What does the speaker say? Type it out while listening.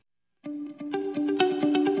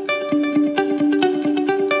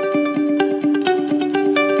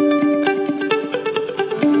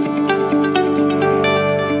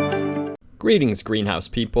Greetings, greenhouse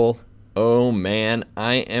people. Oh man,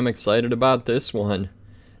 I am excited about this one.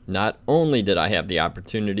 Not only did I have the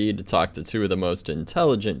opportunity to talk to two of the most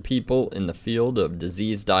intelligent people in the field of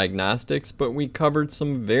disease diagnostics, but we covered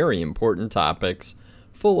some very important topics,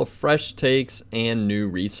 full of fresh takes and new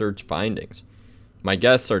research findings. My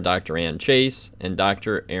guests are Dr. Ann Chase and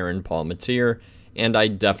Dr. Aaron Palmatier, and I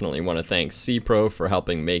definitely want to thank CPRO for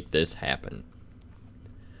helping make this happen.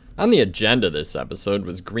 On the agenda this episode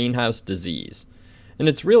was greenhouse disease, and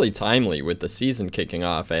it's really timely with the season kicking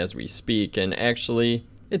off as we speak, and actually,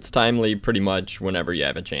 it's timely pretty much whenever you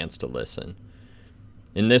have a chance to listen.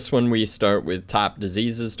 In this one, we start with top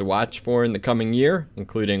diseases to watch for in the coming year,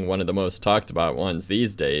 including one of the most talked about ones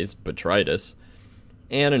these days, botrytis.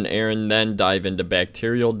 Ann and Aaron then dive into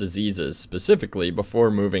bacterial diseases specifically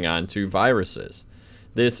before moving on to viruses.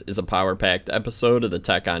 This is a power-packed episode of the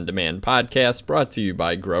Tech on Demand podcast brought to you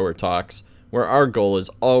by Grower Talks, where our goal is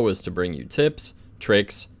always to bring you tips,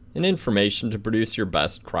 tricks, and information to produce your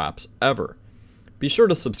best crops ever. Be sure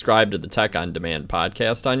to subscribe to the Tech on Demand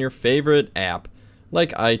podcast on your favorite app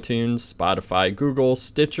like iTunes, Spotify, Google,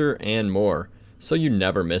 Stitcher, and more, so you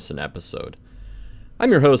never miss an episode.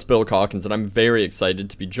 I'm your host, Bill Calkins, and I'm very excited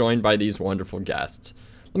to be joined by these wonderful guests.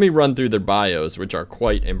 Let me run through their bios, which are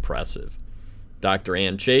quite impressive. Dr.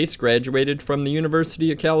 Ann Chase graduated from the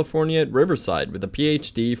University of California at Riverside with a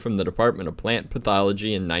PhD from the Department of Plant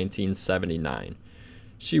Pathology in 1979.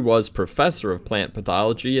 She was professor of plant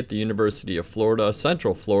pathology at the University of Florida,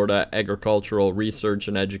 Central Florida Agricultural Research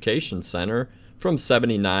and Education Center from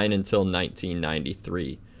 1979 until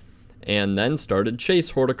 1993, and then started Chase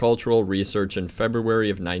Horticultural Research in February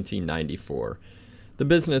of 1994. The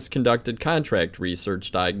business conducted contract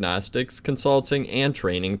research, diagnostics, consulting, and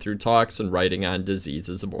training through talks and writing on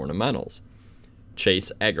diseases of ornamentals.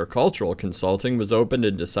 Chase Agricultural Consulting was opened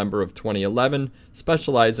in December of 2011,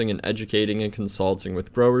 specializing in educating and consulting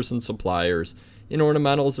with growers and suppliers in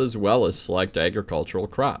ornamentals as well as select agricultural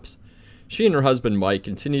crops. She and her husband Mike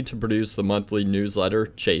continue to produce the monthly newsletter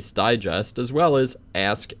Chase Digest, as well as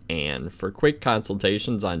Ask Ann for quick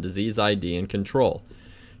consultations on disease ID and control.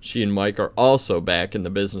 She and Mike are also back in the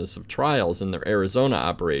business of trials in their Arizona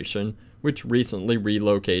operation, which recently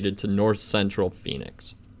relocated to north central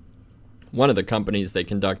Phoenix. One of the companies they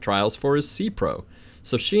conduct trials for is CPRO,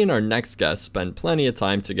 so she and our next guest spend plenty of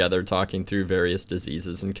time together talking through various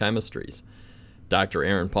diseases and chemistries. Dr.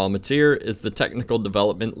 Aaron Palmatier is the technical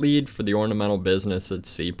development lead for the ornamental business at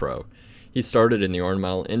CPRO. He started in the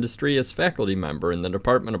ornamental industry as faculty member in the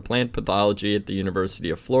Department of Plant Pathology at the University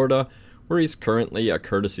of Florida, where he's currently a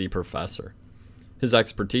courtesy professor. His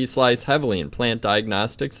expertise lies heavily in plant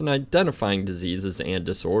diagnostics and identifying diseases and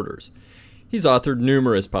disorders. He's authored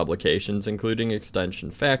numerous publications, including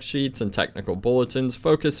extension fact sheets and technical bulletins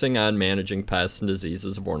focusing on managing pests and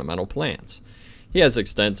diseases of ornamental plants. He has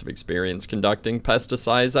extensive experience conducting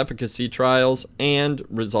pesticides efficacy trials, and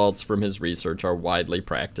results from his research are widely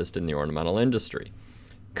practiced in the ornamental industry.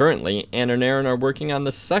 Currently, Ann and Aaron are working on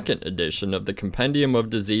the second edition of the Compendium of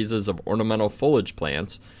Diseases of Ornamental Foliage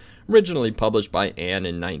Plants, originally published by Ann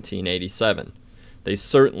in 1987. They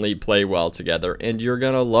certainly play well together, and you're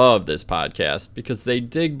going to love this podcast because they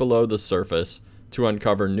dig below the surface to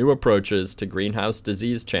uncover new approaches to greenhouse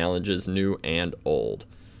disease challenges, new and old.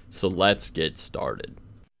 So let's get started.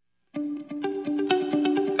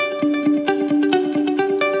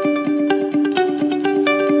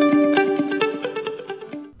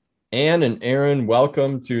 Ann and Aaron,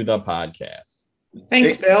 welcome to the podcast.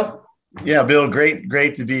 Thanks, Bill. Yeah, Bill,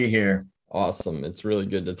 great to be here. Awesome. It's really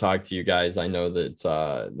good to talk to you guys. I know that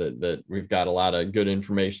that we've got a lot of good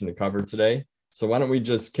information to cover today. So why don't we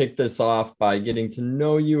just kick this off by getting to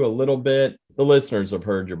know you a little bit. The listeners have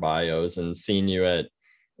heard your bios and seen you at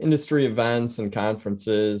industry events and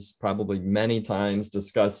conferences, probably many times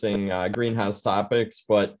discussing greenhouse topics,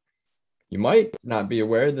 but you might not be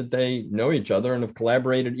aware that they know each other and have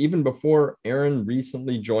collaborated even before Aaron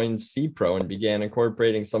recently joined CPRO and began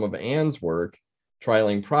incorporating some of Ann's work,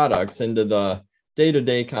 trialing products into the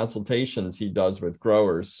day-to-day consultations he does with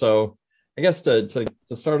growers. So I guess to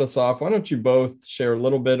start us off, why don't you both share a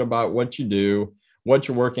little bit about what you do, what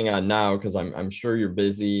you're working on now, because I'm sure you're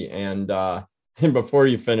busy, and before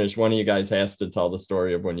you finish, one of you guys has to tell the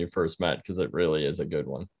story of when you first met, because it really is a good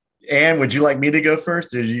one. Ann, would you like me to go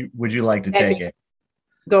first, or would you like to take it?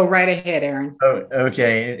 Go right ahead, Aaron. Oh,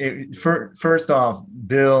 okay. First off,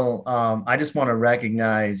 Bill, I just want to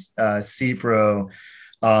recognize CPRO,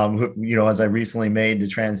 who, as I recently made the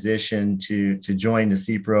transition to join the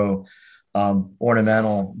CPRO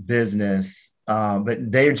ornamental business.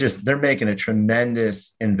 but they're making a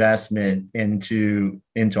tremendous investment into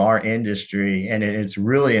our industry, and it's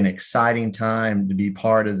really an exciting time to be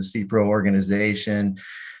part of the CPRO organization,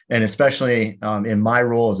 and especially in my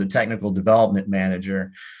role as a technical development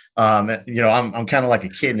manager. I'm kind of like a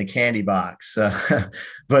kid in a candy box,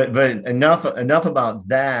 but enough about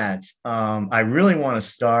that. I really want to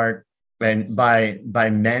start and by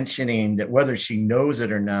mentioning that, whether she knows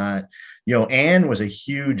it or not, Anne was a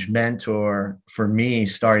huge mentor for me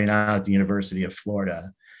starting out at the University of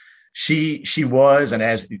Florida. She was, and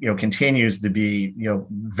as continues to be,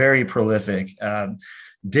 very prolific.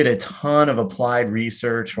 Did a ton of applied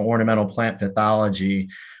research for ornamental plant pathology.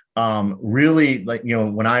 Really, like,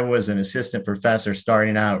 when I was an assistant professor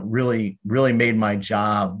starting out, really made my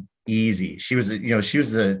job easy. She was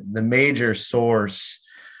the major source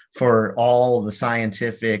for all the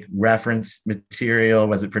scientific reference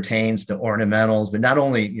material as it pertains to ornamentals, but not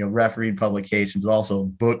only refereed publications, but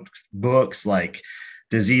also books like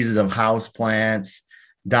Diseases of House Plants,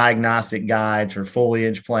 diagnostic guides for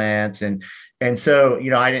foliage plants, and so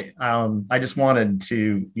I just wanted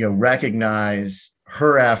to recognize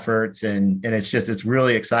her efforts, and it's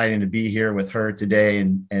really exciting to be here with her today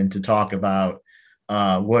and to talk about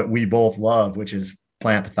what we both love, which is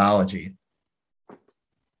plant pathology.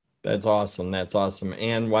 That's awesome. That's awesome.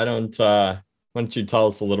 And why don't you tell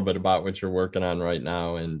us a little bit about what you're working on right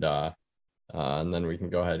now, and then we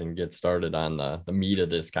can go ahead and get started on the meat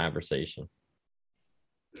of this conversation.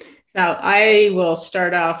 Now, I will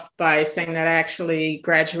start off by saying that I actually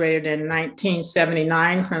graduated in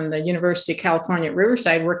 1979 from the University of California at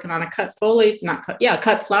Riverside, working on a cut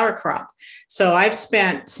flower crop. So I've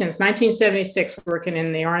spent since 1976 working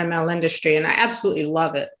in the ornamental industry, and I absolutely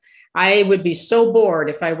love it. I would be so bored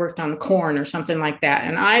if I worked on corn or something like that.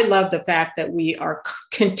 And I love the fact that we are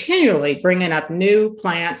continually bringing up new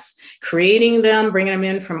plants, creating them, bringing them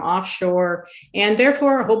in from offshore, and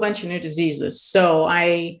therefore a whole bunch of new diseases. So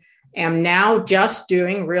I am now just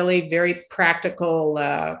doing really very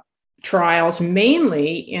practical trials,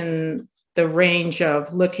 mainly in the range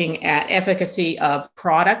of looking at efficacy of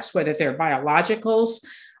products, whether they're biologicals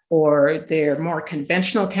or they're more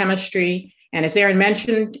conventional chemistry. And as Aaron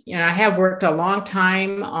mentioned, I have worked a long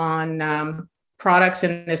time on products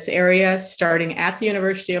in this area, starting at the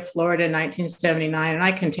University of Florida in 1979, and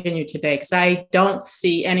I continue today because I don't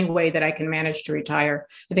see any way that I can manage to retire.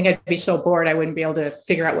 I think I'd be so bored I wouldn't be able to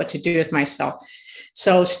figure out what to do with myself.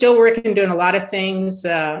 So still working, doing a lot of things,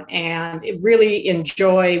 and really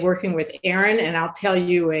enjoy working with Aaron. And I'll tell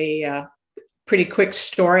you a pretty quick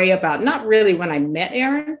story about not really when I met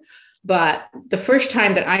Aaron, but the first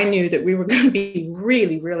time that I knew that we were going to be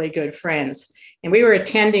really, really good friends. And we were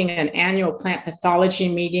attending an annual plant pathology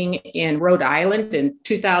meeting in Rhode Island in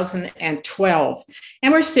 2012.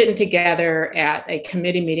 And we're sitting together at a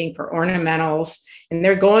committee meeting for ornamentals. And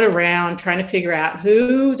they're going around trying to figure out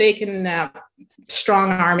who they can strong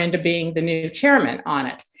arm into being the new chairman on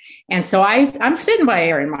it. And so I'm sitting by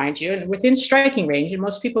Aaron, mind you, and within striking range. And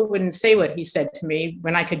most people wouldn't say what he said to me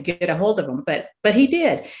when I could get a hold of him, but he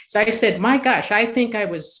did. So I said, my gosh, I think I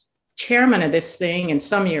was chairman of this thing in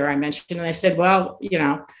some year, I mentioned. And I said, well,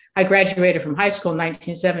 I graduated from high school in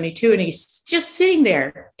 1972. And he's just sitting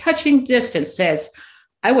there, touching distance, says,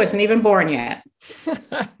 I wasn't even born yet.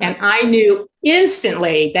 And I knew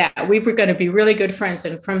instantly that we were going to be really good friends.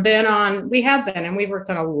 And from then on, we have been, and we've worked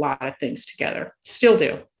on a lot of things together, still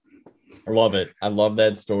do. I love it. I love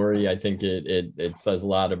that story. I think it says a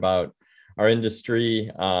lot about our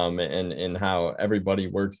industry, and how everybody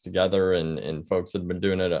works together, and folks that have been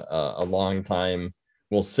doing it a long time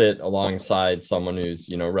will sit alongside someone who's,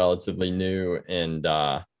 relatively new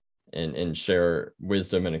and share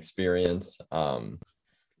wisdom and experience. One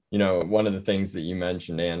of the things that you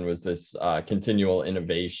mentioned, Anne, was this continual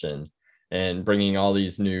innovation, and bringing all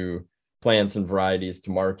these new plants and varieties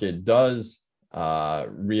to market does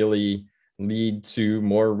really lead to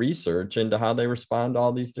more research into how they respond to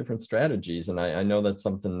all these different strategies. And I know that's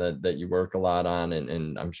something that you work a lot on,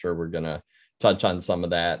 and I'm sure we're going to touch on some of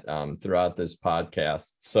that throughout this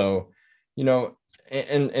podcast. So,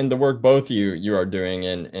 and the work both you are doing,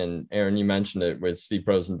 and Aaron, you mentioned it with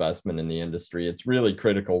CPRO's investment in the industry. It's really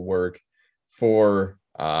critical work for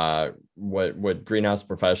what greenhouse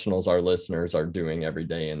professionals, our listeners, are doing every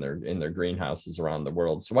day in their greenhouses around the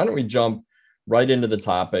world. So why don't we jump right into the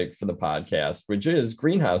topic for the podcast, which is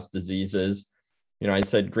greenhouse diseases. I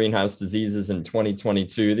said greenhouse diseases in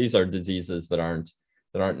 2022. These are diseases that aren't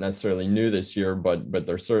necessarily new this year, but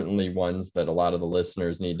they're certainly ones that a lot of the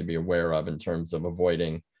listeners need to be aware of in terms of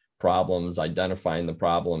avoiding problems, identifying the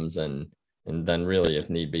problems, and then really,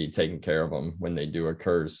 if need be, taking care of them when they do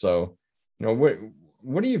occur. So,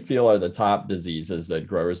 what do you feel are the top diseases that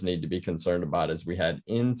growers need to be concerned about as we head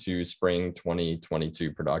into spring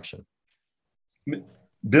 2022 production?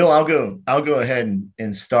 Bill, I'll go ahead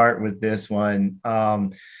and start with this one.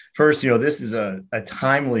 First, this is a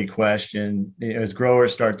timely question as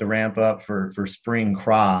growers start to ramp up for spring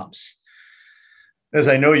crops. As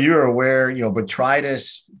I know you're aware,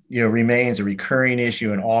 botrytis, remains a recurring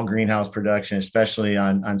issue in all greenhouse production, especially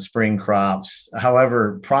on spring crops.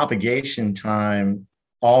 However, propagation time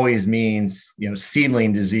always means,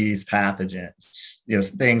 seedling disease pathogens,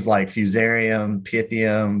 things like Fusarium,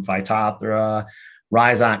 Pythium, Phytophthora,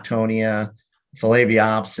 Rhizoctonia,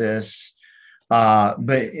 Phalaenopsis.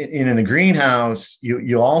 But in the greenhouse,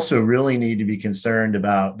 you also really need to be concerned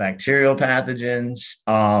about bacterial pathogens.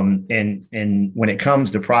 And when it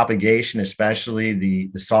comes to propagation, especially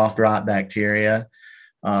the soft rot bacteria.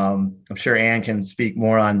 I'm sure Ann can speak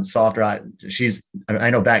more on soft rot. I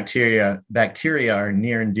know bacteria are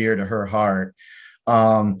near and dear to her heart.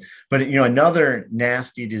 But another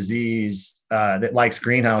nasty disease that likes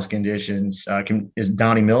greenhouse conditions is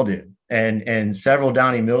downy mildew, and several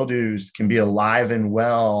downy mildews can be alive and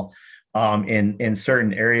well in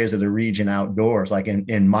certain areas of the region outdoors. Like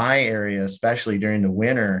in my area, especially during the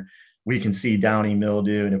winter, we can see downy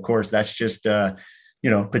mildew, and of course that's just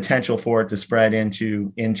potential for it to spread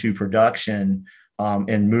into production.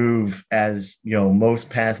 And move as most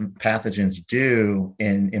pathogens do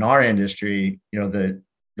in our industry, the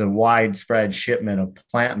widespread shipment of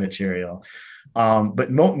plant material.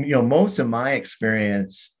 But most of my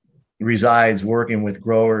experience resides working with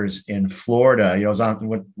growers in Florida.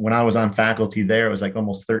 When I was on faculty there, it was like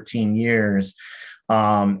almost 13 years.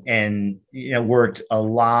 And worked a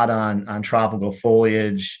lot on tropical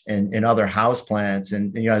foliage and other houseplants.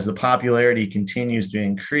 And as the popularity continues to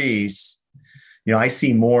increase, I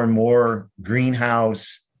see more and more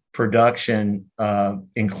greenhouse production,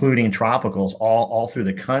 including tropicals, all through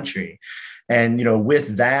the country. And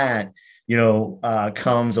with that,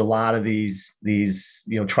 comes a lot of these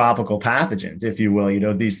tropical pathogens, if you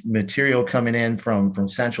will. These material coming in from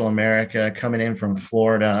Central America, coming in from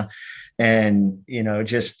Florida, and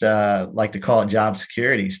just like to call it job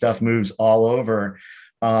security. Stuff moves all over.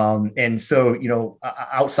 And so,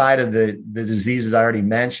 outside of the diseases I already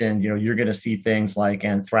mentioned, you're going to see things like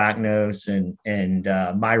anthracnose and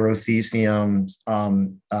myrothecium,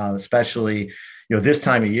 especially, this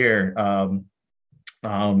time of year,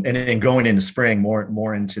 and then going into spring,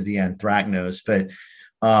 more into the anthracnose. But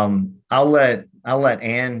I'll let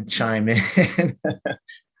Ann chime in.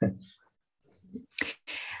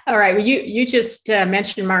 All right. Well, you just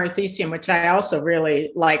mentioned myrothecium, which I also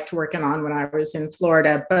really liked working on when I was in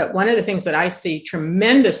Florida. But one of the things that I see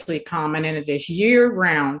tremendously common, and it is year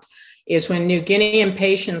round, is when New Guinea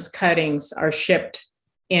impatiens cuttings are shipped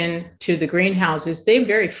into the greenhouses, they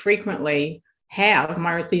very frequently have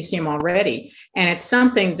myrothecium already. And it's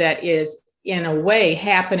something that is in a way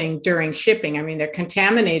happening during shipping. I mean, they're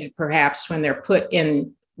contaminated perhaps when they're put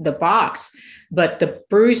in the box, but the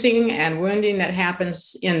bruising and wounding that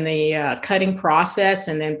happens in the cutting process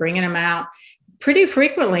and then bringing them out, pretty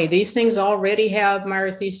frequently, these things already have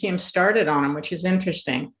myrothecium started on them, which is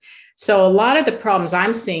interesting. So a lot of the problems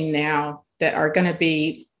I'm seeing now that are going to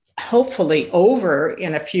be hopefully over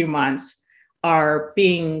in a few months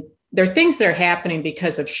they're things that are happening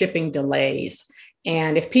because of shipping delays.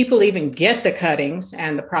 And if people even get the cuttings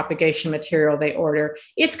and the propagation material they order,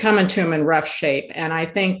 it's coming to them in rough shape. And I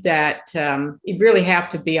think that you really have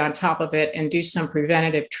to be on top of it and do some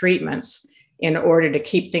preventative treatments in order to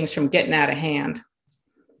keep things from getting out of hand.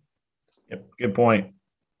 Yep, good point.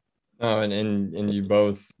 Oh, and you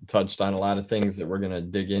both touched on a lot of things that we're going to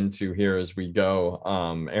dig into here as we go.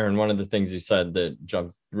 Aaron, one of the things you said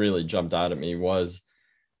that really jumped out at me was,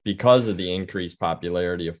 because of the increased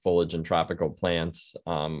popularity of foliage and tropical plants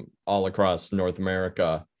all across North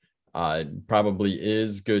America, it probably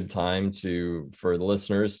is good time for the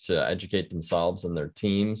listeners to educate themselves and their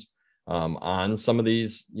teams on some of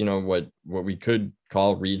these, what we could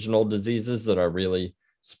call regional diseases that are really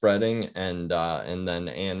spreading. And then,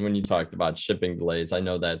 Ann, when you talked about shipping delays, I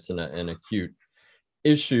know that's an acute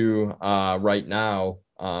issue right now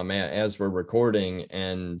as we're recording,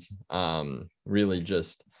 and really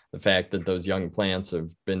just the fact that those young plants have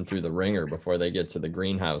been through the ringer before they get to the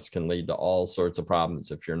greenhouse can lead to all sorts of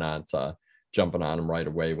problems if you're not jumping on them right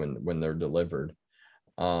away when they're delivered.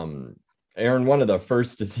 Aaron, one of the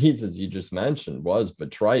first diseases you just mentioned was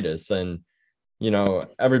botrytis. And,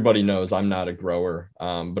 everybody knows I'm not a grower,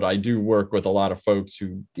 but I do work with a lot of folks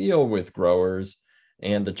who deal with growers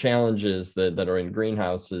and the challenges that are in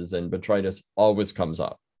greenhouses, and botrytis always comes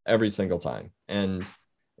up every single time. And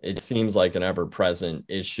it seems like an ever-present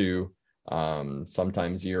issue,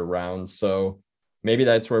 sometimes year-round. So maybe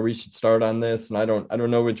that's where we should start on this. And I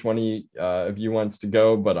don't know which one of you wants to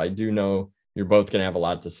go, but I do know you're both going to have a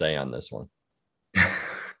lot to say on this one.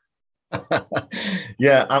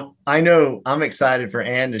 Yeah, I know I'm excited for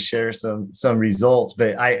Ann to share some results,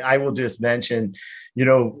 but I will just mention,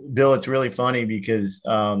 Bill, it's really funny because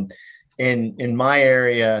in my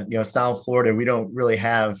area, South Florida, we don't really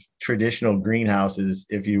have traditional greenhouses,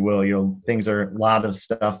 if you will. Things are a lot of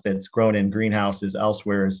stuff that's grown in greenhouses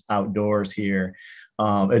elsewhere is outdoors here.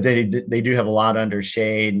 They do have a lot under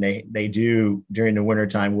shade, and they do during the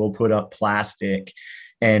wintertime, we'll put up plastic.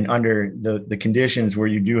 And under the conditions where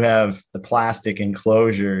you do have the plastic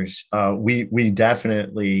enclosures, we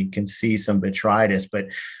definitely can see some botrytis.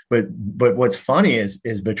 But what's funny is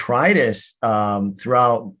botrytis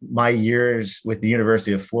throughout my years with the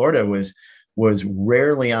University of Florida was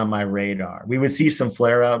rarely on my radar. We would see some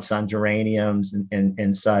flare-ups on geraniums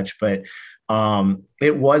and such, but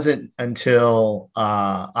it wasn't until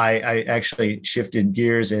I actually shifted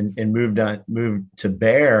gears and moved to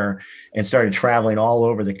Bayer and started traveling all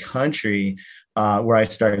over the country, where I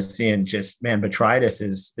started seeing just, man, botrytis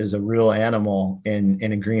is a real animal in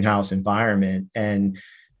a greenhouse environment. And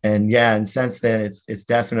since then it's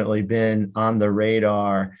definitely been on the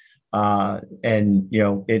radar. And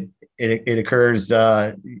it occurs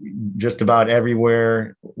just about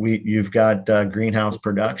everywhere you've got greenhouse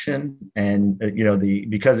production, and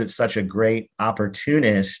because it's such a great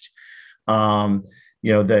opportunist,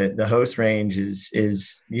 the host range is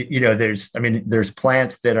there's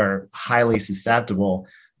plants that are highly susceptible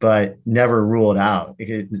but never ruled out.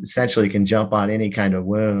 It essentially can jump on any kind of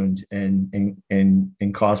wound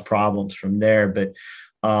and cause problems from there. But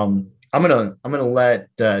I'm gonna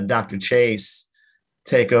let Dr. Chase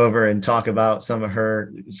take over and talk about some of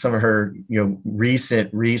her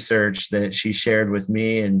recent research that she shared with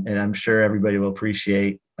me, and I'm sure everybody will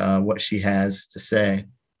appreciate what she has to say.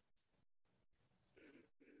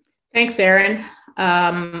 Thanks, Aaron.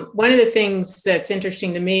 One of the things that's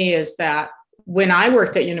interesting to me is that when I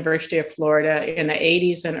worked at University of Florida in the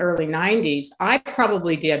 80s and early 90s, I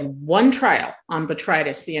probably did one trial on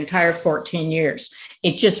botrytis the entire 14 years.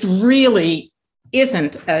 It just really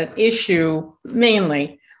isn't an issue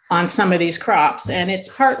mainly on some of these crops. And it's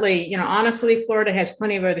partly, honestly, Florida has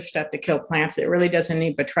plenty of other stuff to kill plants. It really doesn't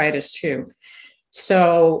need botrytis too.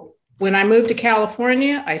 So when I moved to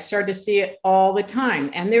California, I started to see it all the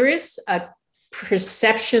time. And there is a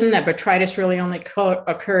perception that botrytis really only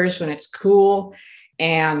occurs when it's cool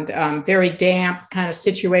and very damp kind of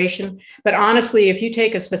situation. But honestly, if you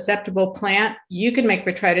take a susceptible plant, you can make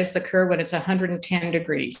botrytis occur when it's 110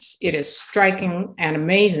 degrees. It is striking and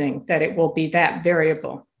amazing that it will be that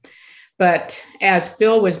variable. But as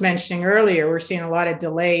Bill was mentioning earlier, we're seeing a lot of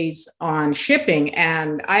delays on shipping.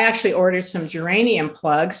 And I actually ordered some geranium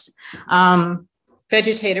plugs,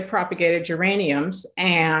 vegetative propagated geraniums,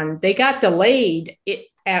 and they got delayed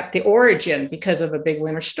at the origin because of a big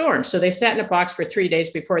winter storm. So they sat in a box for 3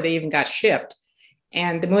 days before they even got shipped.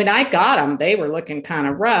 And when I got them, they were looking kind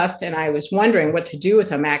of rough, and I was wondering what to do with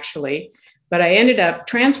them actually. But I ended up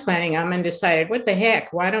transplanting them and decided, what the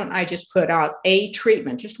heck, why don't I just put out a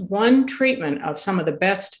treatment, just one treatment of some of the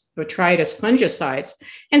best botrytis fungicides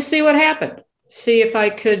and see what happened. See if I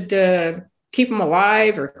could keep them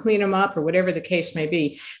alive or clean them up or whatever the case may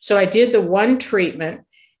be. So I did the one treatment,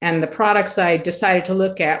 and the products I decided to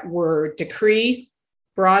look at were Decree,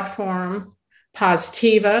 Broadform,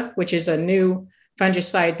 Positiva, which is a new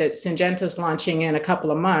fungicide that Syngenta is launching in a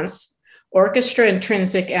couple of months, Orchestra,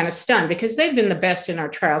 Intrinsic, and Astun, because they've been the best in our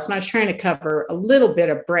trials. And I was trying to cover a little bit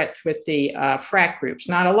of breadth with the frac groups,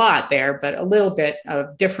 not a lot there, but a little bit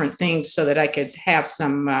of different things so that I could have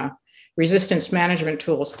some resistance management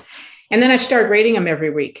tools. And then I started rating them every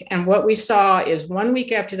week. And what we saw is 1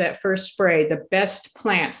 week after that first spray, the best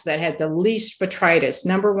plants that had the least botrytis,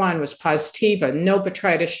 number one was Positiva, no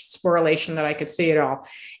botrytis sporulation that I could see at all.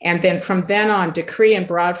 And then from then on, Decree and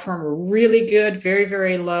Broadform were really good, very,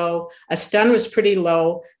 very low. Astun was pretty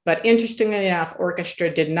low, but interestingly enough, Orchestra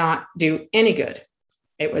did not do any good.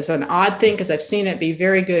 It was an odd thing because I've seen it be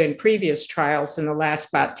very good in previous trials in the last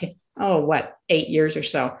about 8 years or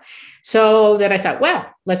so. So then I thought, well,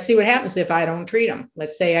 let's see what happens if I don't treat them.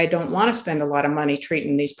 Let's say I don't want to spend a lot of money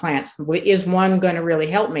treating these plants. Is one going to really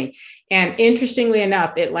help me? And interestingly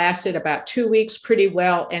enough, it lasted about 2 weeks pretty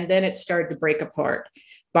well, and then it started to break apart.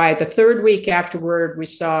 By the third week afterward, we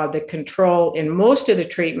saw the control in most of the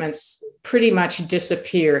treatments pretty much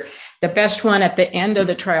disappear. The best one at the end of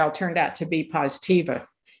the trial turned out to be Positiva.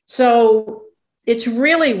 So it's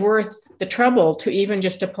really worth the trouble to even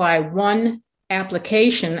just apply one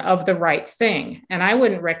application of the right thing. And I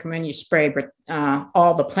wouldn't recommend you spray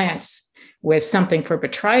all the plants with something for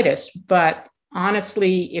botrytis, but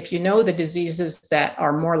honestly, if you know the diseases that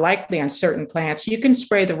are more likely on certain plants, you can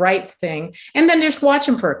spray the right thing and then just watch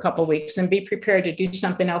them for a couple of weeks and be prepared to do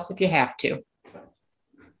something else if you have to.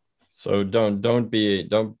 So don't be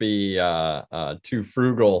too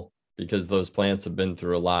frugal, because those plants have been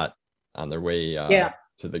through a lot on their way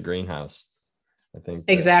to the greenhouse. I think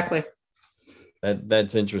exactly.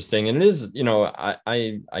 That's interesting. And it is,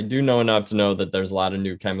 I do know enough to know that there's a lot of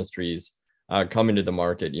new chemistries coming to the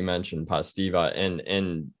market. You mentioned Postiva,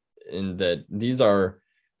 and that these are,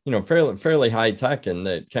 fairly high tech, and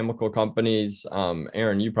that chemical companies,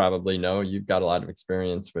 Aaron, you probably know, you've got a lot of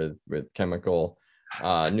experience with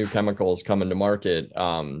new chemicals coming to market.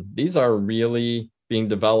 These are really being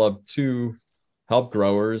developed to help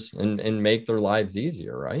growers and make their lives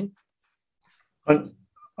easier, right?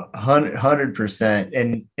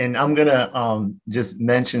 100%. And I'm gonna just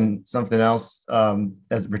mention something else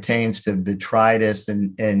as it pertains to botrytis,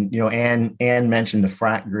 and Ann mentioned the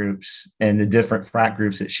frac groups and the different frac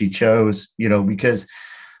groups that she chose, because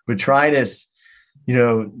botrytis,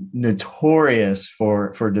 notorious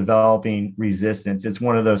for developing resistance. It's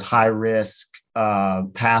one of those high risk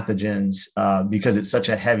pathogens because it's such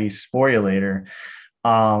a heavy sporulator.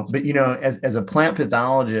 But as a plant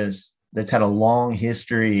pathologist that's had a long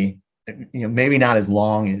history, maybe not as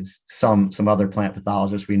long as some other plant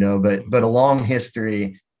pathologists we know, but a long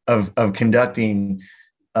history of conducting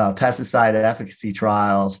pesticide efficacy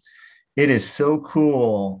trials. It is so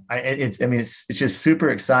cool. It's just super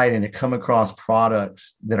exciting to come across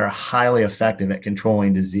products that are highly effective at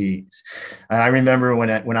controlling disease. And I remember when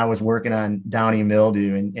I was working on downy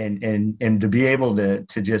mildew, and to be able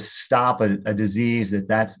to just stop a disease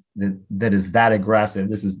that is that aggressive.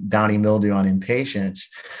 This is downy mildew on impatiens.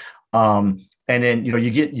 And then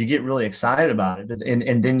you get really excited about it,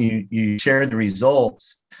 and then you share the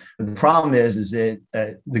results. The problem is that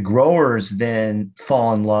the growers then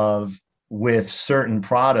fall in love with certain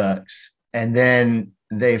products, and then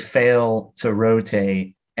they fail to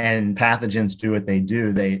rotate, and pathogens do what they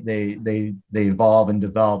do. They evolve and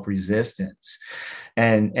develop resistance,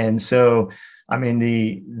 and so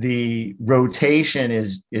the rotation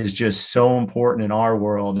is just so important in our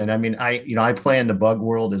world. And I play in the bug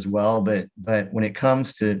world as well, but when it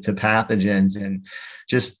comes to pathogens and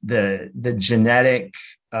just the genetic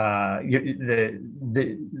the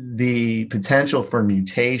potential for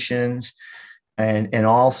mutations, and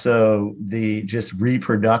also the just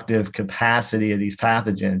reproductive capacity of these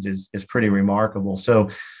pathogens is pretty remarkable.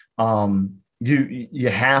 So you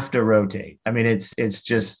have to rotate. It's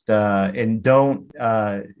just and don't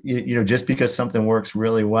just because something works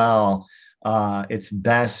really well, it's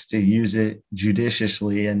best to use it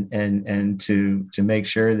judiciously and to make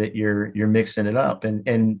sure that you're mixing it up.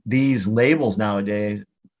 And these labels nowadays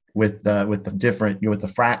with the different with the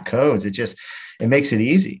frac codes, it makes it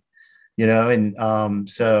easy, and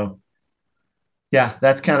so yeah,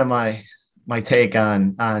 that's kind of my take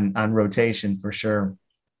on rotation for sure.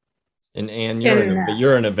 And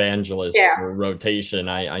you're an evangelist for rotation.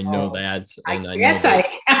 I know that. And I guess know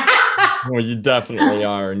well, you definitely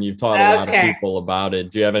are, and you've taught a lot of people about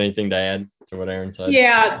it. Do you have anything to add to what Aaron said?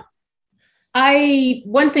 Yeah,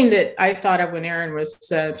 one thing that I thought of when Aaron was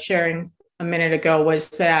sharing a minute ago was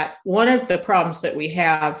that one of the problems that we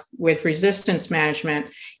have with resistance management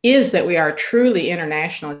is that we are truly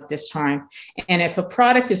international at this time. And if a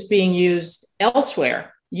product is being used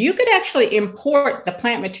elsewhere, you could actually import the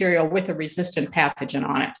plant material with a resistant pathogen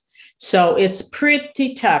on it. So it's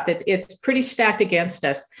pretty tough. It's pretty stacked against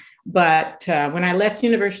us. But when I left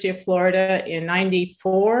University of Florida in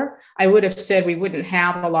 '94, I would have said we wouldn't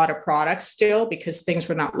have a lot of products still because things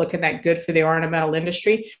were not looking that good for the ornamental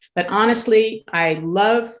industry. But honestly, I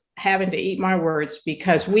love having to eat my words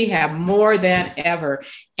because we have more than ever.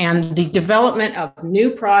 And the development of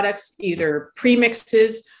new products, either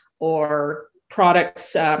premixes or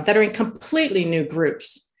products that are in completely new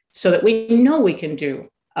groups, so that we know we can do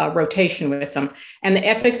rotation with them. And the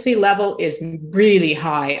efficacy level is really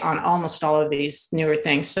high on almost all of these newer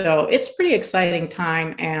things. So it's pretty exciting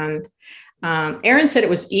time. And Aaron said it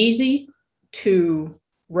was easy to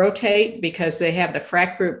rotate because they have the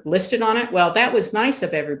frac group listed on it. Well, that was nice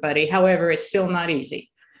of everybody. However, it's still not easy.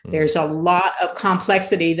 There's a lot of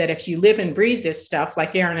complexity that if you live and breathe this stuff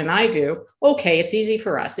like Aaron and I do, okay, it's easy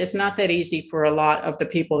for us. It's not that easy for a lot of the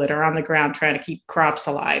people that are on the ground trying to keep crops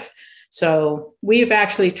alive. So we've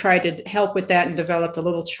actually tried to help with that and developed a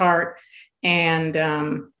little chart, and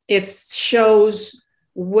it shows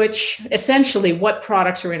essentially what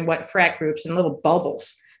products are in what frac groups in little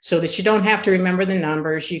bubbles. so that you don't have to remember the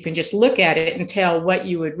numbers. You can just look at it and tell what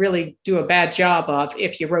you would really do a bad job of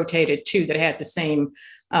if you rotated two that had the same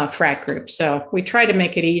frac group. So we try to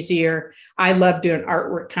make it easier. I love doing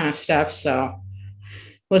artwork kind of stuff. So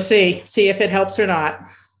we'll see if it helps or not.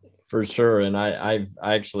 For sure. And I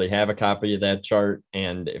actually have a copy of that chart.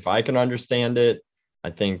 And if I can understand it, I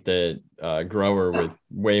think that a grower with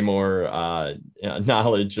way more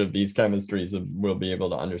knowledge of these chemistries will be able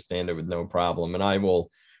to understand it with no problem. And I will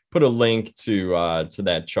put a link to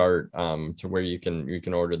that chart, to where you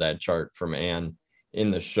can order that chart from Ann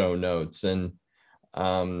in the show notes. And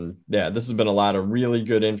this has been a lot of really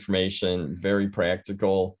good information, very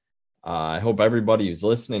practical. I hope everybody who's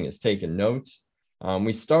listening is taking notes.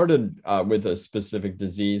 We started with a specific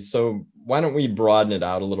disease, so why don't we broaden it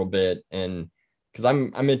out a little bit? And because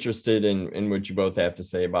I'm interested in what you both have to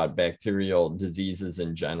say about bacterial diseases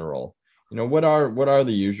in general. What are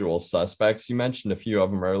the usual suspects? You mentioned a few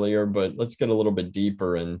of them earlier, but let's get a little bit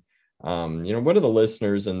deeper. And what do the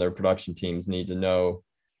listeners and their production teams need to know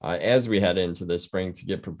as we head into the spring to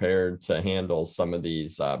get prepared to handle some of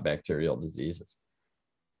these bacterial diseases?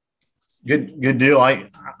 Good deal.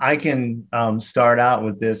 I can start out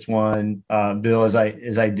with this one, Bill. As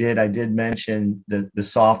I did mention the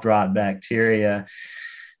soft rot bacteria,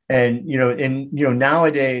 and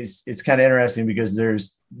nowadays it's kind of interesting because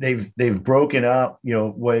they've broken up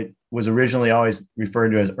what was originally always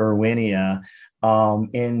referred to as Erwinia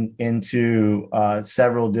into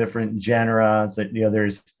several different genera.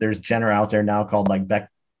 That there's genera out there now called like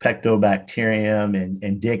Pectobacterium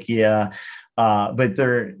and Dickia. But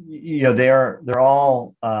they're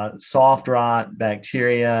all soft rot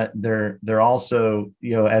bacteria. They're also,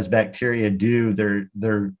 as bacteria do,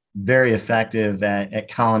 they're very effective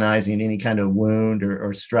at colonizing any kind of wound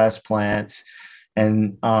or stress plants.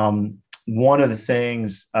 And one of the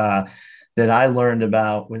things that I learned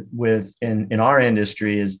about in our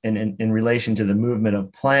industry is in relation to the movement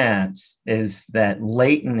of plants is that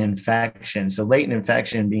latent infection. So latent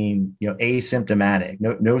infection being asymptomatic,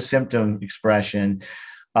 no symptom expression,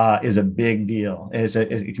 is a big deal.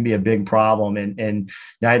 It can be a big problem. And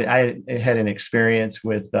I had an experience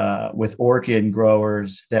with orchid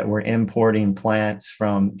growers that were importing plants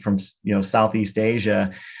from Southeast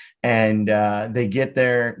Asia. And they get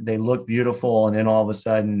there, they look beautiful, and then all of a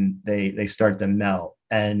sudden they start to melt.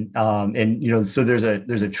 And so there's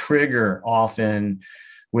a trigger often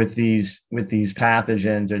with these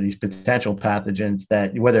pathogens or these potential pathogens,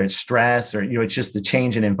 that whether it's stress or it's just the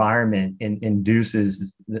change in environment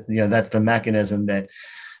induces that's the mechanism that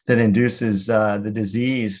induces the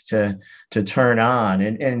disease to turn on.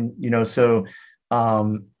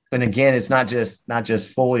 And again, it's not just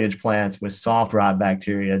foliage plants with soft rot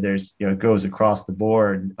bacteria. There's, it goes across the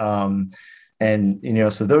board. So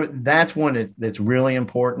that's one that's really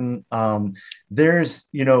important. There's,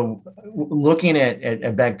 looking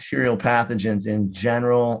at bacterial pathogens in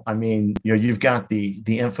general. I mean, you've got the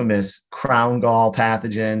infamous crown gall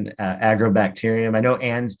pathogen, Agrobacterium. I know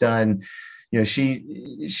Ann's done,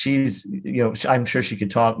 she's, I'm sure she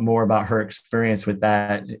could talk more about her experience with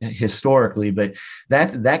that historically, but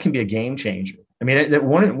that can be a game changer. I mean,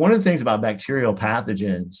 one of the things about bacterial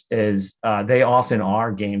pathogens is they often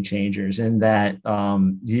are game changers in that,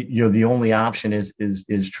 the only option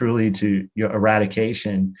is truly to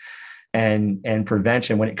eradication and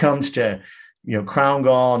prevention. When it comes to, crown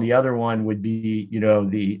gall, and the other one would be,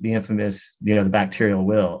 the infamous, the bacterial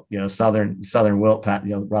wilt, southern wilt,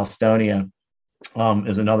 Ralstonia.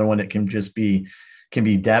 Is another one that can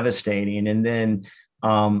be devastating. And then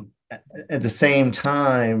at the same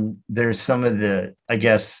time, there's some of the, I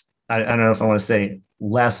guess, I don't know if I want to say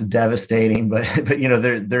less devastating, but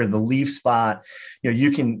they're the leaf spot.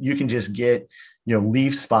 You can just get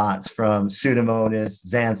leaf spots from Pseudomonas,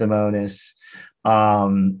 Xanthomonas.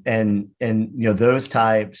 And those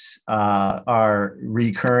types are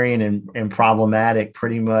recurring and problematic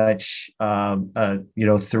pretty much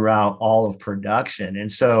throughout all of production.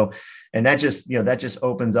 And so, and that just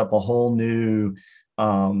opens up a whole new,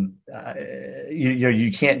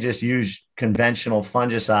 you can't just use conventional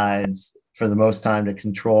fungicides for the most time to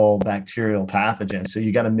control bacterial pathogens. So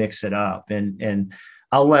you got to mix it up. And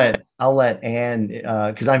I'll let Ann,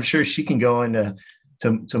 because I'm sure she can go into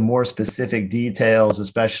more specific details,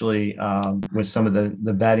 especially with some of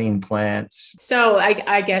the bedding plants. So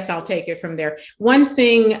I guess I'll take it from there. One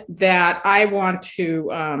thing that I want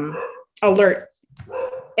to alert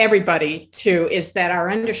everybody to is that our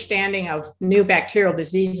understanding of new bacterial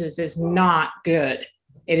diseases is not good.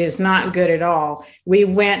 It is not good at all. We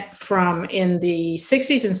went from in the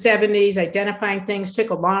 60s and 70s, identifying things took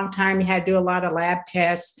a long time. You had to do a lot of lab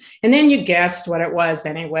tests, and then you guessed what it was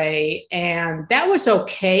anyway. And that was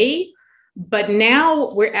okay. But now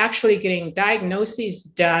we're actually getting diagnoses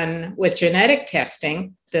done with genetic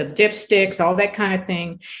testing, the dipsticks, all that kind of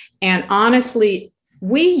thing. And honestly,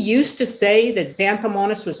 we used to say that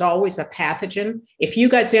Xanthomonas was always a pathogen. If you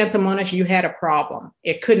got Xanthomonas, you had a problem.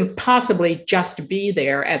 It couldn't possibly just be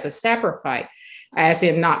there as a saprophyte, as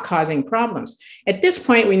in not causing problems. At this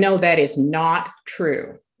point, we know that is not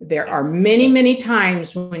true. There are many, many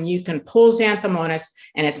times when you can pull Xanthomonas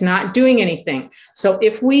and it's not doing anything. So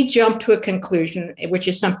if we jump to a conclusion, which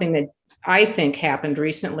is something that I think happened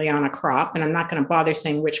recently on a crop, and I'm not going to bother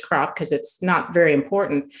saying which crop because it's not very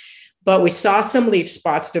important, but we saw some leaf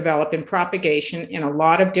spots develop in propagation in a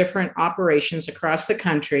lot of different operations across the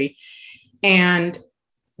country. And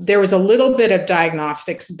there was a little bit of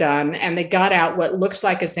diagnostics done, and they got out what looks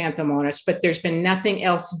like a Xanthomonas, but there's been nothing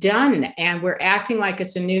else done. And we're acting like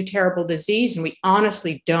it's a new terrible disease, and we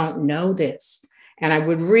honestly don't know this. And I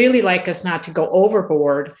would really like us not to go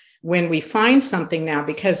overboard when we find something now,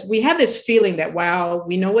 because we have this feeling that, wow,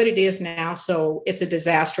 we know what it is now, so it's a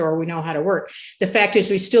disaster, or we know how to work. The fact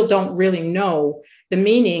is we still don't really know the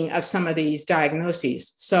meaning of some of these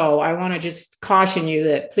diagnoses. So I want to just caution you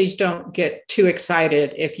that please don't get too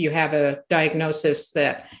excited if you have a diagnosis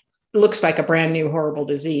that looks like a brand new horrible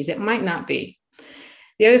disease. It might not be.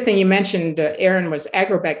 The other thing you mentioned, Aaron, was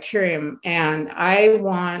agrobacterium. And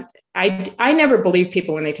I never believe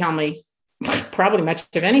people when they tell me probably much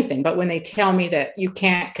of anything, but when they tell me that you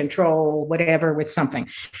can't control whatever with something.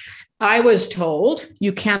 I was told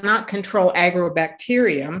you cannot control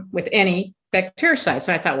agrobacterium with any bactericides.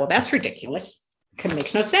 And I thought, well, that's ridiculous. It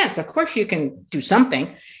makes no sense. Of course you can do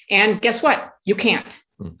something. And guess what? You can't.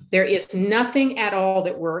 There is nothing at all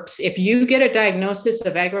that works. If you get a diagnosis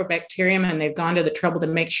of agrobacterium and they've gone to the trouble to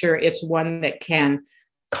make sure it's one that can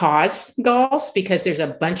cause galls, because there's a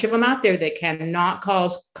bunch of them out there that cannot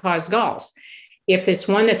cause galls. If it's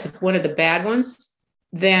one that's one of the bad ones,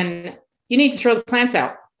 then you need to throw the plants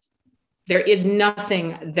out. There is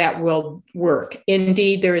nothing that will work.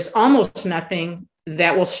 Indeed, there is almost nothing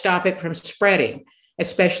that will stop it from spreading,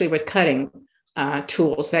 especially with cutting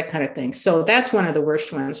tools, that kind of thing. So that's one of the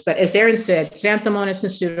worst ones. But as Aaron said, Xanthomonas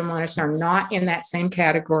and Pseudomonas are not in that same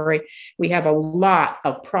category. We have a lot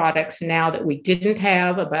of products now that we didn't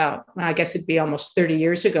have about, I guess it'd be almost 30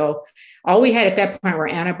 years ago. All we had at that point were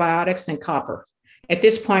antibiotics and copper. At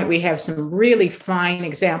this point, we have some really fine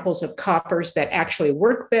examples of coppers that actually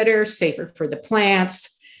work better, safer for the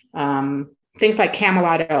plants. Things like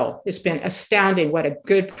Camelot O. It's been astounding what a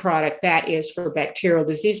good product that is for bacterial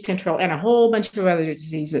disease control and a whole bunch of other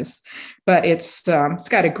diseases. But it's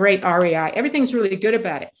got a great REI. Everything's really good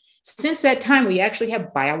about it. Since that time, we actually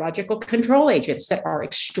have biological control agents that are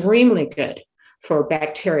extremely good for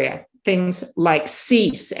bacteria. Things like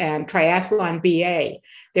cease and triathlon BA.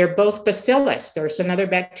 They're both bacillus. There's another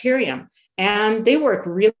bacterium. And they work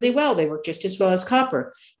really well. They work just as well as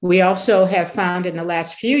copper. We also have found in the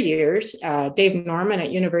last few years, Dave Norman at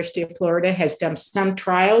University of Florida has done some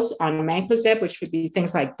trials on mancozeb, which would be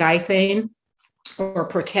things like Dithane or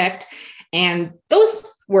Protect. And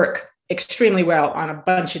those work extremely well on a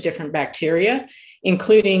bunch of different bacteria,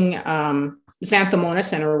 including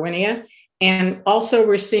Xanthomonas and Erwinia. And also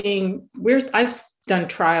I've done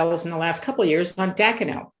trials in the last couple of years on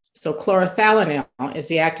Daconil. So chlorothalonil is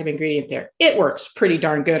the active ingredient there. It works pretty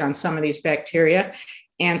darn good on some of these bacteria.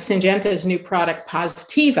 And Syngenta's new product,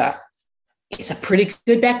 Positiva, is a pretty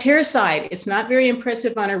good bactericide. It's not very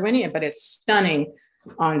impressive on Erwinia, but it's stunning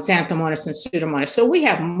on Xanthomonas and Pseudomonas. So we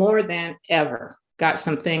have more than ever got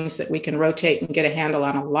some things that we can rotate and get a handle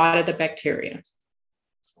on a lot of the bacteria.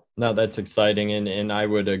 No, that's exciting. And I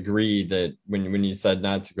would agree that when you said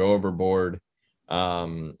not to go overboard,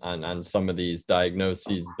 on some of these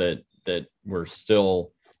diagnoses that we're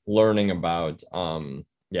still learning about.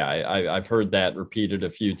 I've heard that repeated a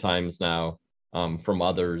few times now from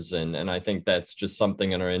others. And I think that's just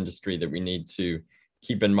something in our industry that we need to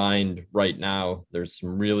keep in mind right now. There's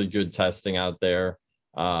some really good testing out there,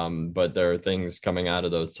 but there are things coming out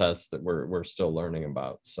of those tests that we're still learning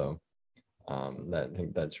about. So I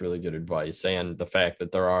think that's really good advice. And the fact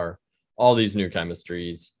that there are all these new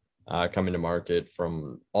chemistries coming to market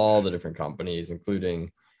from all the different companies, including,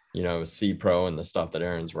 C-Pro and the stuff that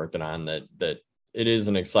Aaron's working on, that it is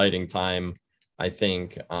an exciting time, I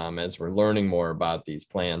think, as we're learning more about these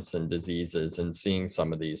plants and diseases and seeing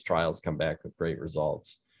some of these trials come back with great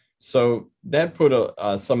results. So that put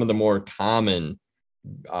some of the more common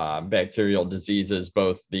bacterial diseases,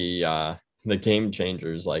 both the the game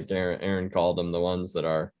changers, like Aaron called them, the ones that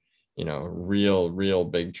are, real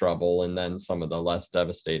big trouble, and then some of the less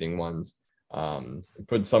devastating ones.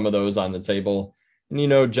 Put some of those on the table,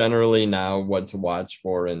 and generally now what to watch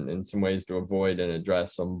for and some ways to avoid and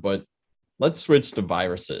address them. But let's switch to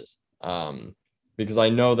viruses, because I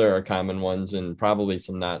know there are common ones and probably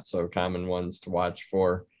some not so common ones to watch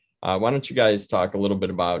for. Why don't you guys talk a little bit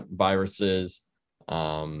about viruses,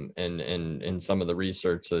 and some of the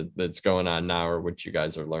research that's going on now, or what you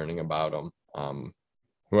guys are learning about them?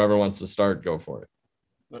 Whoever wants to start, go for it.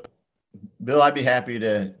 Bill, I'd be happy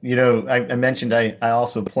to. I mentioned I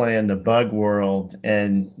also play in the bug world,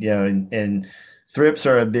 and and thrips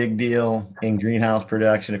are a big deal in greenhouse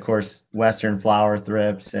production. Of course, Western flower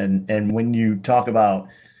thrips, and when you talk about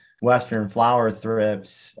Western flower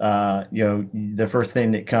thrips, the first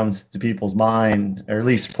thing that comes to people's mind, or at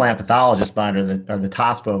least plant pathologists' mind, are the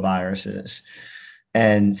TOSPO viruses.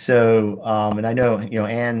 And so, and I know,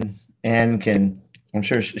 Ann can, I'm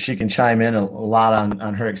sure she can chime in a lot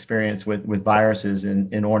on her experience with viruses in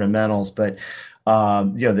ornamentals, but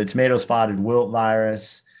the tomato spotted wilt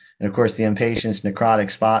virus, and of course the impatiens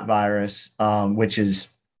necrotic spot virus, which is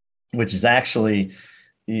actually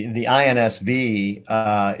the INSV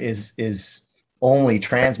is only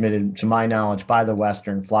transmitted, to my knowledge, by the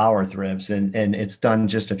Western flower thrips, and it's done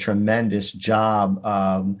just a tremendous job,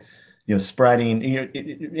 spreading.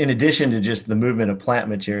 In addition to just the movement of plant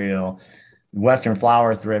material, Western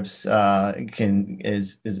flower thrips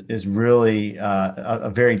is really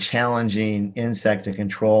a very challenging insect to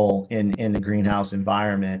control in the greenhouse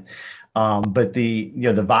environment. But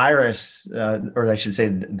the virus, or I should say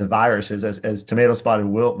the viruses, as tomato spotted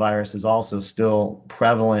wilt virus is also still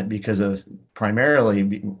prevalent because of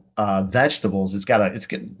primarily vegetables.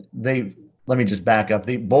 Let me just back up.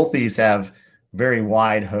 Both these have very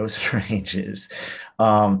wide host ranges.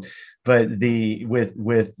 But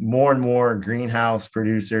with more and more greenhouse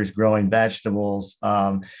producers growing vegetables,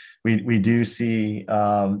 we do see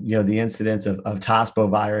the incidence of TOSPO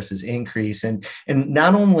viruses increase, and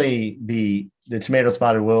not only the tomato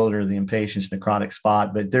spotted wilt or the impatiens necrotic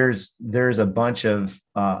spot, but there's a bunch of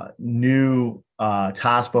new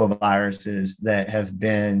TOSPO viruses that have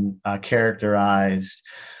been characterized.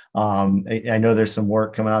 I know there's some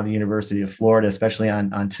work coming out of the University of Florida, especially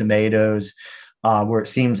on tomatoes, where it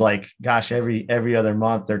seems like, gosh, every other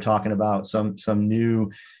month they're talking about some new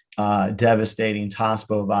devastating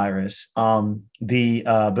TOSPO virus.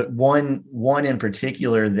 But one in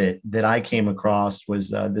particular that I came across was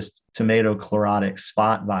this tomato chlorotic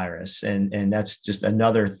spot virus, and that's just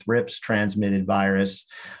another thrips transmitted virus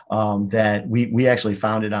that we actually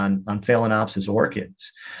found it on Phalaenopsis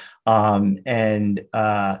orchids, and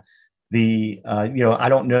I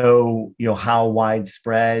don't know how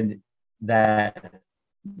widespread that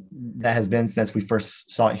has been since we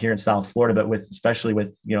first saw it here in South Florida, but especially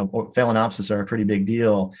with Phalaenopsis are a pretty big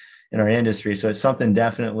deal in our industry. So it's something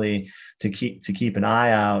definitely to keep an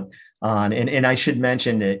eye out on. And I should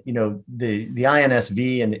mention that the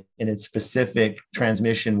INSV and its specific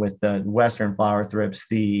transmission with the Western flower thrips,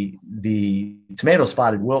 the tomato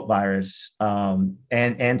spotted wilt virus,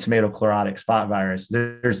 and tomato chlorotic spot virus.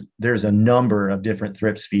 There's a number of different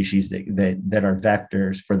thrip species that are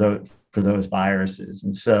vectors for those viruses.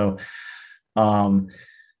 And so, but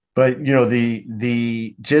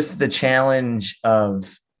the challenge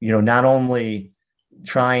of not only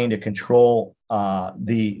trying to control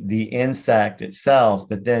the insect itself,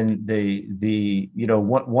 but then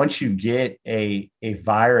once you get a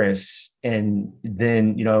virus, and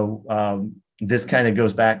then this kind of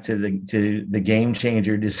goes back to the game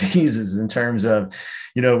changer diseases in terms of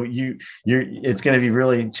it's going to be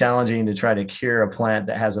really challenging to try to cure a plant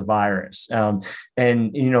that has a virus, and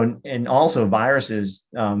also viruses,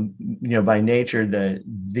 by nature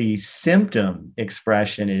the symptom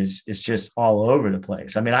expression is just all over the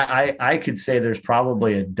place. I mean, I could say there's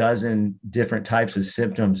probably a dozen different types of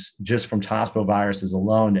symptoms just from TOSPO viruses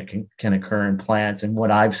alone that can occur in plants, and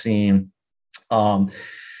what I've seen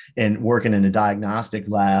and working in a diagnostic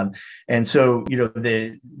lab. And so,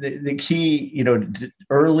 the key,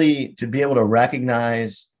 early to be able to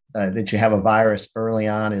recognize that you have a virus early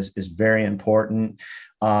on is very important.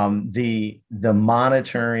 The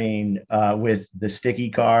monitoring with the sticky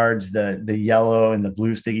cards, the yellow and the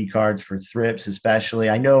blue sticky cards for thrips, especially.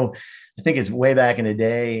 I think it's way back in the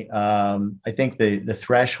day. I think the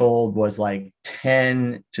threshold was like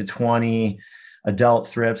 10 to 20 adult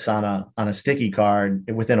thrips on a sticky card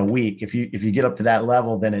within a week. If you get up to that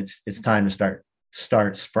level, then it's time to start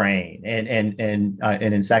start spraying and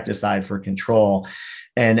an insecticide for control.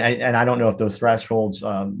 And I don't know if those thresholds,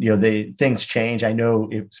 things change. I know,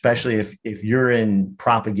 especially if you're in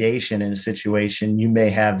propagation in a situation, you may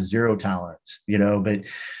have zero tolerance,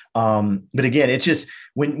 but again, it's just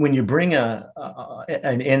when you bring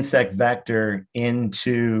an insect vector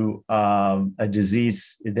into a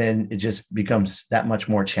disease, then it just becomes that much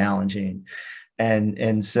more challenging.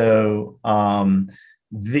 And so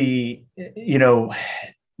the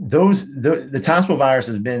Townsville virus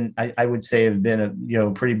has been, I would say, have been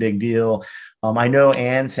a pretty big deal. I know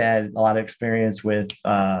Ann's had a lot of experience with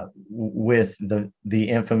the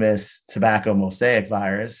infamous tobacco mosaic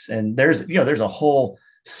virus, and there's a whole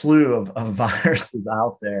slew of viruses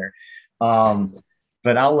out there.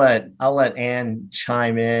 But I'll let Ann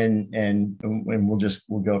chime in, and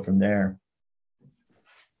we'll go from there.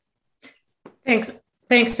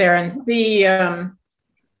 Thanks, Aaron. The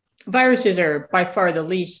viruses are by far the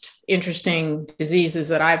least interesting diseases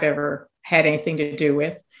that I've ever had anything to do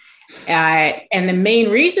with. And the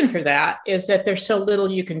main reason for that is that there's so little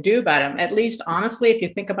you can do about them. At least, honestly, if you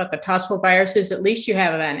think about the Townsville viruses, at least you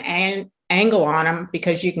have an angle on them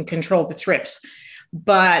because you can control the thrips.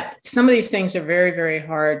 But some of these things are very, very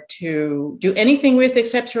hard to do anything with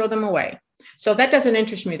except throw them away. So that doesn't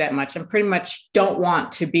interest me that much. I pretty much don't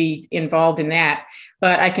want to be involved in that.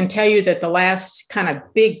 But I can tell you that the last kind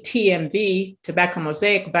of big TMV, tobacco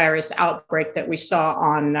mosaic virus outbreak that we saw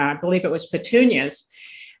on, I believe it was petunias,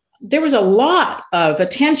 there was a lot of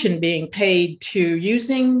attention being paid to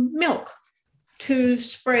using milk to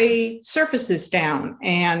spray surfaces down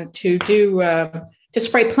and to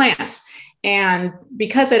spray plants. And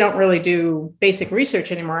because I don't really do basic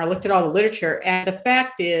research anymore, I looked at all the literature, and the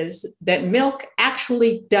fact is that milk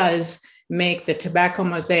actually does make the tobacco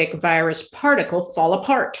mosaic virus particle fall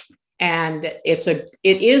apart. And it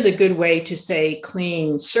is a good way to, say,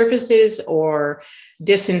 clean surfaces or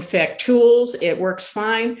disinfect tools. It works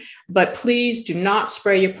fine, but please do not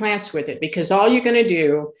spray your plants with it, because all you're going to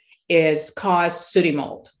do is cause sooty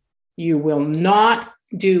mold. You will not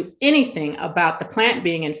do anything about the plant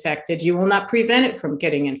being infected. You will not prevent it from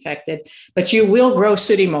getting infected, but you will grow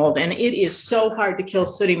sooty mold. And it is so hard to kill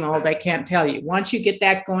sooty mold, I can't tell you. Once you get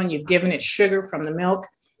that going, you've given it sugar from the milk,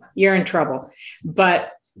 you're in trouble.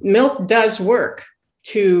 But milk does work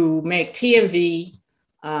to make TMV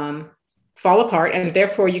fall apart, and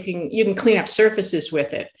therefore you can clean up surfaces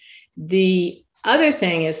with it. The other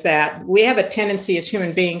thing is that we have a tendency as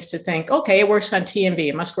human beings to think, okay, it works on TMV,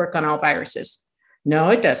 it must work on all viruses. No,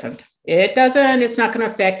 it doesn't. It doesn't. It's not going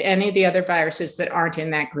to affect any of the other viruses that aren't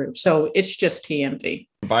in that group. So it's just TMV.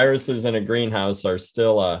 Viruses in a greenhouse are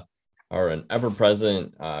still are an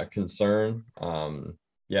ever-present concern.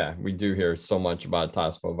 We do hear so much about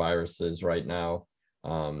Townsville viruses right now.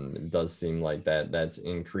 It does seem like that's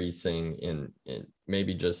increasing in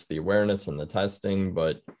maybe just the awareness and the testing,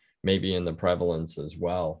 but maybe in the prevalence as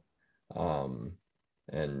well.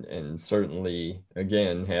 And certainly,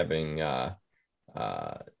 again, having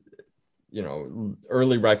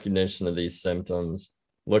early recognition of these symptoms,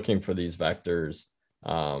 looking for these vectors,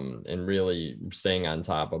 and really staying on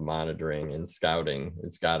top of monitoring and scouting,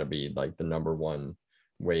 it's got to be like the number one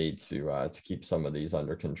way to keep some of these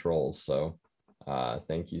under control. So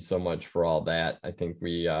thank you so much for all that. I think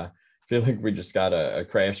we feel like we just got a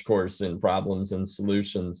crash course in problems and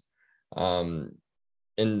solutions. And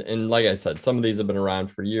like I said, some of these have been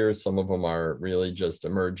around for years. Some of them are really just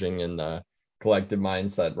emerging in the collective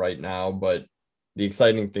mindset right now. But the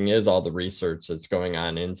exciting thing is all the research that's going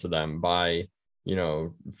on into them by,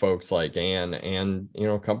 folks like Ann and,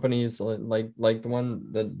 companies like the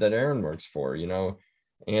one that Aaron works for,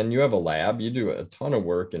 and you have a lab, you do a ton of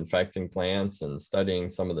work infecting plants and studying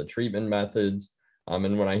some of the treatment methods.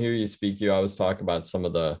 And when I hear you speak, you always talk about some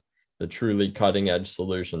of the truly cutting edge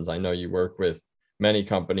solutions. I know you work with many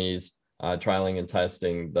companies trialing and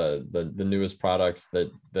testing the newest products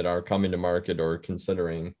that are coming to market or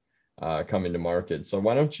considering coming to market. So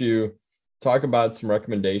why don't you talk about some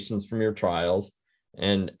recommendations from your trials?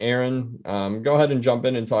 And Aaron, go ahead and jump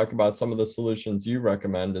in and talk about some of the solutions you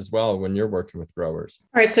recommend as well when you're working with growers.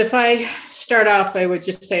 All right, so if I start off, I would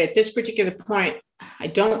just say at this particular point, I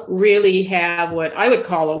don't really have what I would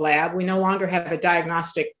call a lab. We no longer have a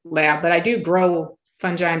diagnostic lab, but I do grow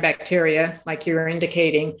fungi and bacteria, like you're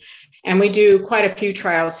indicating. And we do quite a few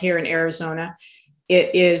trials here in Arizona.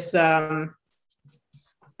 It is,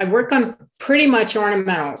 I work on pretty much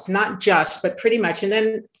ornamentals, not just, but pretty much. And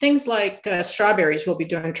then things like strawberries, we'll be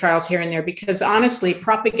doing trials here and there, because honestly,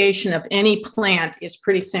 propagation of any plant is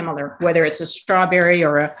pretty similar, whether it's a strawberry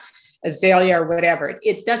or azalea or whatever.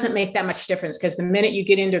 It doesn't make that much difference because the minute you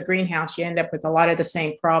get into a greenhouse, you end up with a lot of the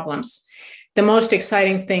same problems. The most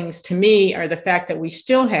exciting things to me are the fact that we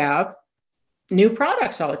still have new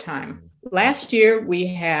products all the time. Last year, we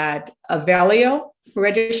had Avelio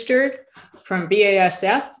registered from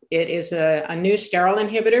BASF. It is a new sterile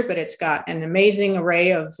inhibitor, but it's got an amazing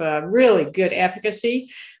array of really good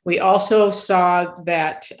efficacy. We also saw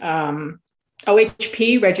that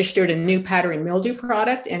OHP registered a new powdery mildew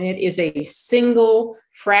product, and it is a single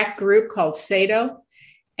frac group called Sato.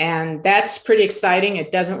 And that's pretty exciting.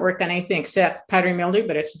 It doesn't work on anything except powdery mildew,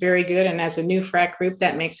 but it's very good. And as a new frac group,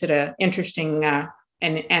 that makes it an interesting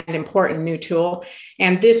and important new tool.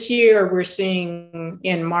 And this year, we're seeing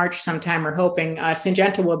in March sometime, we're hoping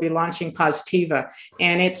Syngenta will be launching Positiva.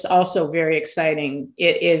 And it's also very exciting.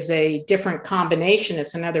 It is a different combination.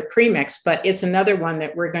 It's another premix, but it's another one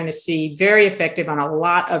that we're going to see very effective on a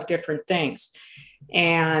lot of different things.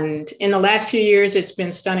 And in the last few years, it's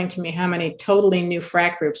been stunning to me how many totally new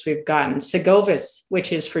frac groups we've gotten. Segovis,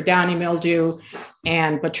 which is for downy mildew,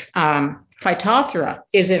 and Phytophthora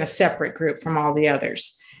is in a separate group from all the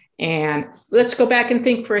others. And let's go back and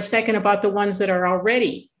think for a second about the ones that are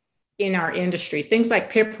already in our industry. Things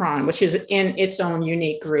like Pipron, which is in its own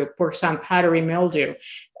unique group, works on powdery mildew.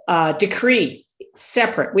 Decree,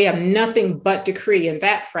 separate. We have nothing but Decree in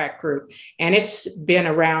that frac group. And it's been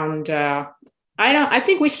around, I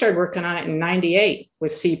think we started working on it in 98 with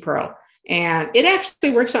C-Pro. And it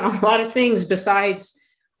actually works on a lot of things besides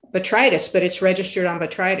botrytis, but it's registered on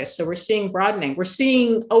botrytis. So we're seeing broadening. We're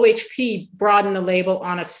seeing OHP broaden the label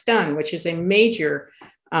on a stun, which is a major,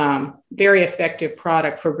 very effective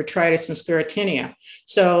product for botrytis and sclerotinia.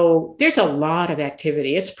 So there's a lot of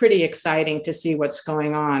activity. It's pretty exciting to see what's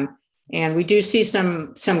going on. And we do see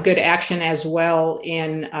some good action as well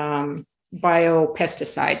in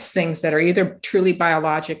biopesticides, things that are either truly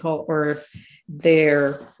biological or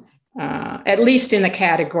they're at least in the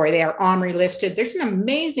category, they are OMRI listed. There's an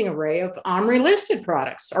amazing array of OMRI listed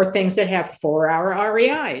products or things that have 4-hour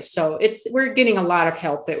REIs. So we're getting a lot of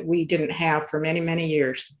help that we didn't have for many, many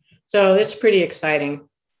years. So it's pretty exciting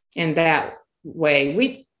in that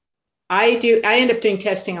way. I end up doing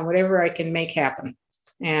testing on whatever I can make happen.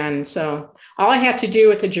 And so all I have to do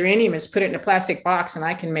with the geranium is put it in a plastic box and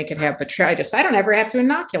I can make it have botrytis. I don't ever have to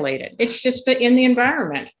inoculate it. It's just in the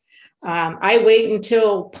environment. I wait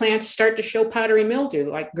until plants start to show powdery mildew,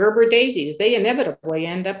 like Gerber daisies. They inevitably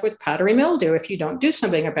end up with powdery mildew if you don't do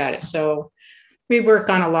something about it. So we work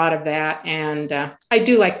on a lot of that. And I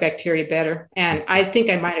do like bacteria better. And I think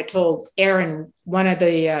I might have told Aaron one of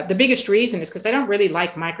the biggest reason is because I don't really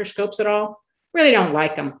like microscopes at all. Really don't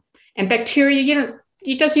like them. And bacteria,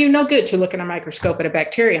 it does you no good to look in a microscope at a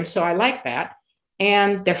bacterium. So I like that.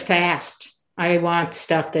 And they're fast. I want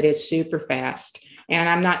stuff that is super fast. And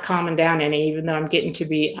I'm not calming down any, even though I'm getting to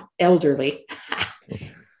be elderly.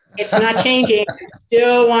 It's not changing. I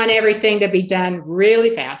still want everything to be done really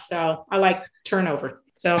fast. So I like turnover.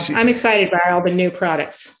 So I'm excited by all the new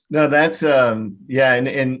products. No, that's yeah.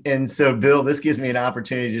 And so Bill, this gives me an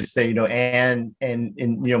opportunity to say, Ann and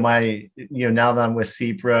my, now that I'm with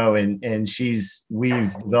C-Pro and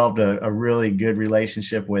we've developed a really good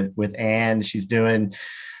relationship with Ann. She's doing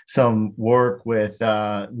some work with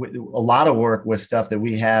a lot of work with stuff that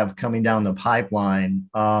we have coming down the pipeline.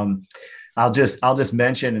 I'll just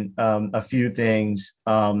mention a few things.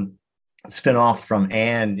 Spin off from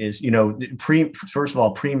Ann is, first of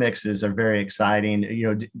all, premixes are very exciting.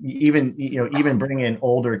 Even bringing in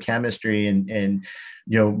older chemistry and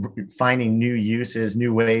finding new uses,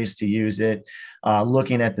 new ways to use it.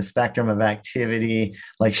 Looking at the spectrum of activity,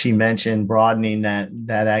 like she mentioned, broadening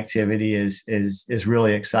that activity is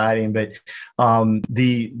really exciting. But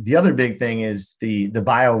the other big thing is the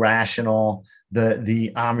biorational,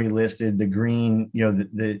 the OMRI listed, the green,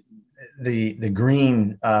 the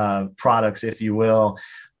green products, if you will.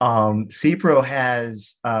 C-Pro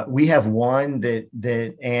has, we have one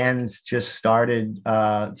that Ann's just started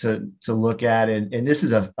to look at, and this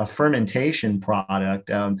is a fermentation product.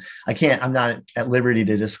 I'm not at liberty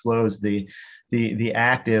to disclose the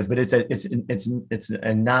active, but it's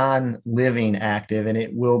a non-living active, and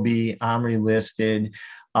it will be OMRI listed.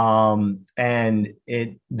 And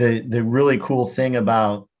the really cool thing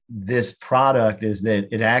about this product is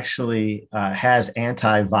that it actually has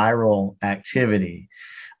antiviral activity.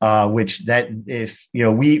 Which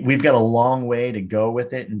we've got a long way to go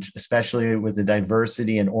with it, and especially with the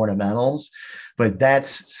diversity and ornamentals, but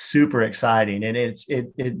that's super exciting. And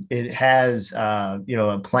it has,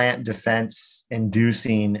 a plant defense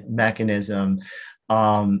inducing mechanism.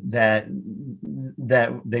 that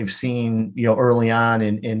they've seen, early on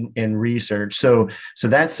in research. So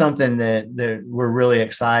that's something that we're really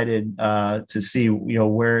excited to see,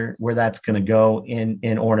 where that's going to go in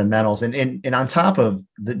ornamentals, and on top of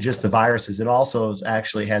just the viruses, it also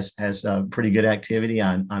actually has pretty good activity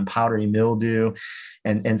on powdery mildew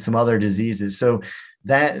and some other diseases. So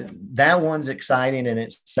that one's exciting in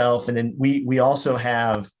itself. And then we also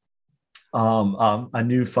have a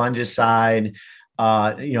new fungicide,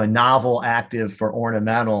 a novel active for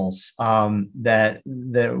ornamentals, that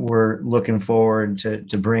we're looking forward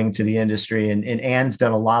to bring to the industry. And Ann's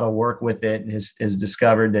done a lot of work with it and has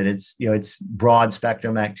discovered that it's broad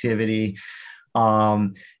spectrum activity.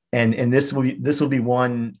 And this will be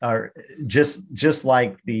one, or just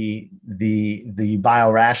like the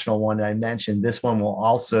biorational one that I mentioned. This one will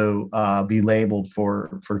also be labeled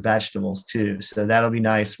for vegetables too. So that'll be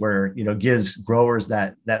nice, where gives growers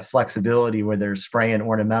that flexibility where they're spraying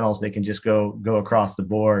ornamentals. They can just go across the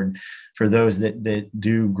board for those that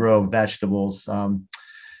do grow vegetables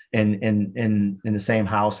in the same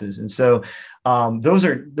houses. And so those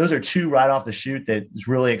are two right off the chute that is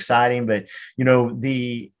really exciting. But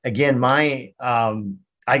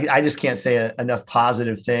I just can't say enough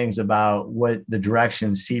positive things about what the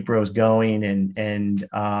direction CPRO is going, and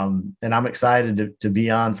I'm excited to be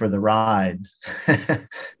on for the ride.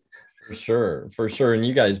 For sure. And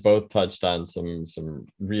you guys both touched on some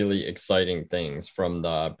really exciting things, from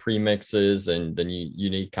the premixes and the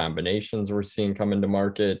unique combinations we're seeing come into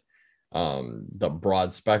market. The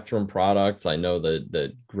broad spectrum products, I know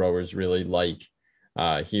that growers really like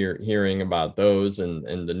hearing about those,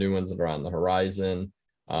 and the new ones that are on the horizon.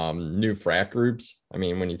 New frac groups. I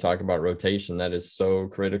mean, when you talk about rotation, that is so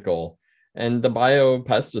critical. And the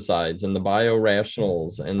biopesticides and the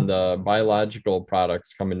biorationals and the biological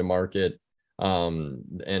products coming to market, and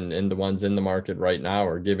the ones in the market right now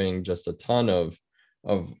are giving just a ton of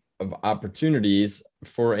opportunities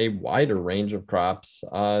for a wider range of crops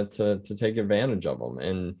to take advantage of them.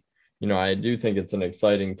 And I do think it's an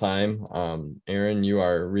exciting time. Aaron, you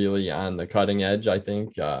are really on the cutting edge, I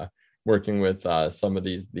think, working with some of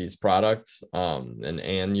these products, and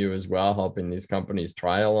Ann, you as well, helping these companies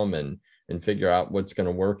trial them and figure out what's going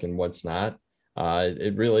to work and what's not.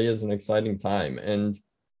 It really is an exciting time. And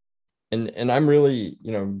I'm really,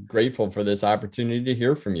 grateful for this opportunity to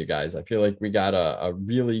hear from you guys. I feel like we got a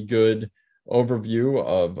really good overview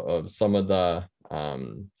of some of the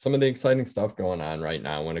exciting stuff going on right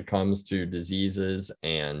now when it comes to diseases,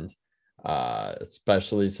 and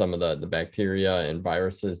especially some of the bacteria and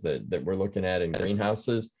viruses that we're looking at in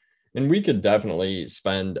greenhouses. And we could definitely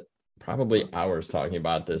spend probably hours talking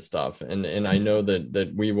about this stuff. And I know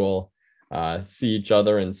that we will see each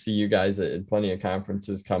other and see you guys at plenty of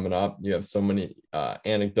conferences coming up. You have so many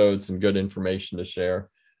anecdotes and good information to share.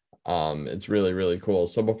 It's really, really cool.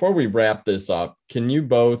 So before we wrap this up, can you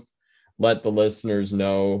both let the listeners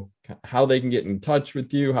know how they can get in touch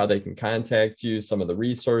with you, how they can contact you, some of the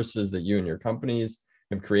resources that you and your companies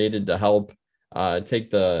have created to help take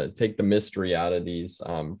the mystery out of these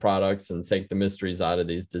products and take the mysteries out of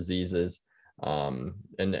these diseases, and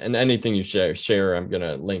anything you share I'm going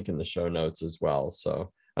to link in the show notes as well.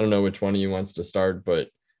 So I don't know which one of you wants to start, but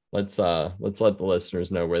let's let the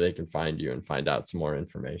listeners know where they can find you and find out some more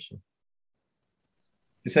information.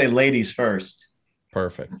 You say ladies first.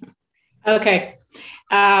 Perfect. Okay.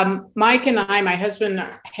 Mike and I, my husband,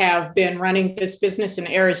 have been running this business in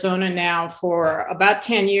Arizona now for about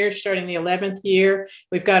 10 years, starting the 11th year.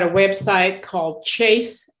 We've got a website called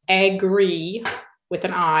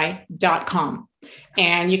chaseagri.com.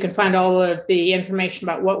 And you can find all of the information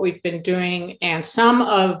about what we've been doing, and some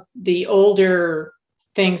of the older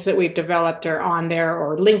things that we've developed are on there,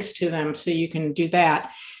 or links to them, so you can do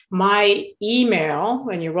that. My email,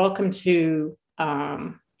 and you're welcome to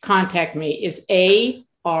contact me, is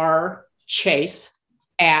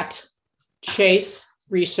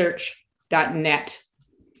archase@chaseresearch.net.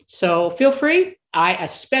 So feel free. I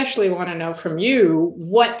especially want to know from you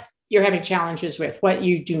what you're having challenges with, what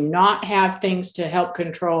you do not have things to help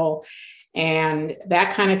control, and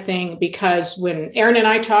that kind of thing. Because when Aaron and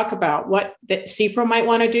I talk about what that CPRO might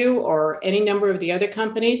want to do, or any number of the other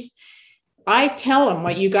companies, I tell them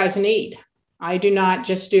what you guys need. I do not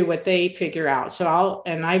just do what they figure out. So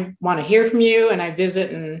I want to hear from you, and I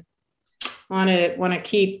visit and want to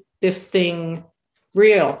keep this thing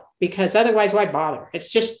real, because otherwise why bother?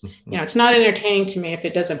 It's just, it's not entertaining to me if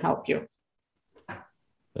it doesn't help you.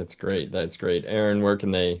 That's great. Aaron, where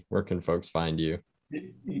can folks find you?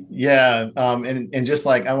 Yeah, and just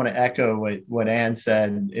like I want to echo what Ann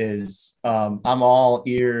said is I'm all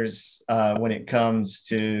ears when it comes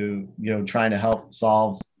to trying to help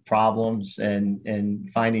solve problems and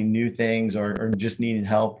finding new things or just needing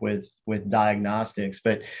help with diagnostics.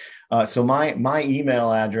 But so my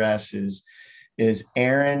email address is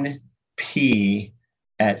Aaron P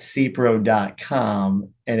at cpro.com,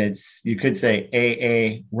 and you could say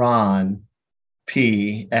AA Ron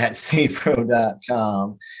P at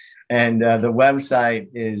cpro.com. And the website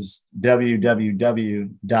is www.cpro.com.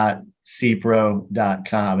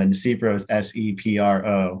 And CPRO is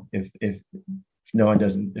SEPRO,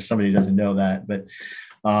 if somebody doesn't know that. But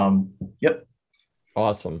yep.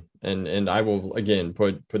 Awesome. And I will again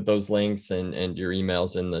put those links and your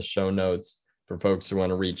emails in the show notes for folks who want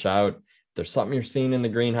to reach out. If there's something you're seeing in the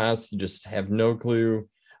greenhouse, you just have no clue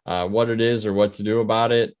what it is or what to do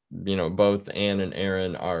about it. Both Ann and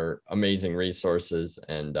Aaron are amazing resources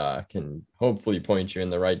and can hopefully point you in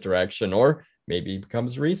the right direction, or maybe it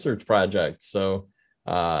becomes a research project. So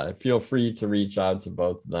feel free to reach out to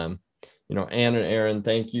both of them. Ann and Aaron,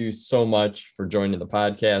 thank you so much for joining the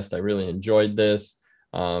podcast. I really enjoyed this.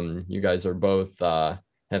 You guys are both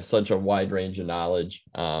have such a wide range of knowledge,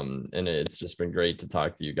 and it's just been great to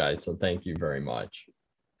talk to you guys. So thank you very much.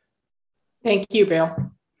 Thank you, Bill.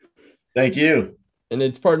 Thank you. And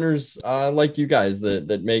it's partners like you guys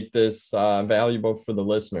that make this valuable for the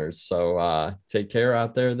listeners. So take care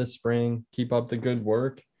out there this spring. Keep up the good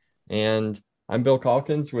work. And I'm Bill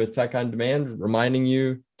Calkins with Tech on Demand, reminding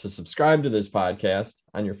you to subscribe to this podcast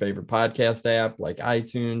on your favorite podcast app like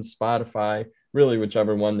iTunes, Spotify, really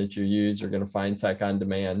whichever one that you use. You're going to find Tech on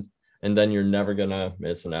Demand, and then you're never going to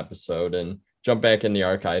miss an episode. And jump back in the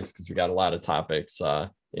archives because we got a lot of topics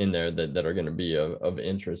in there that are going to be of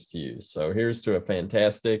interest to you. So here's to a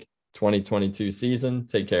fantastic 2022 season.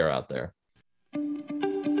 Take care out there.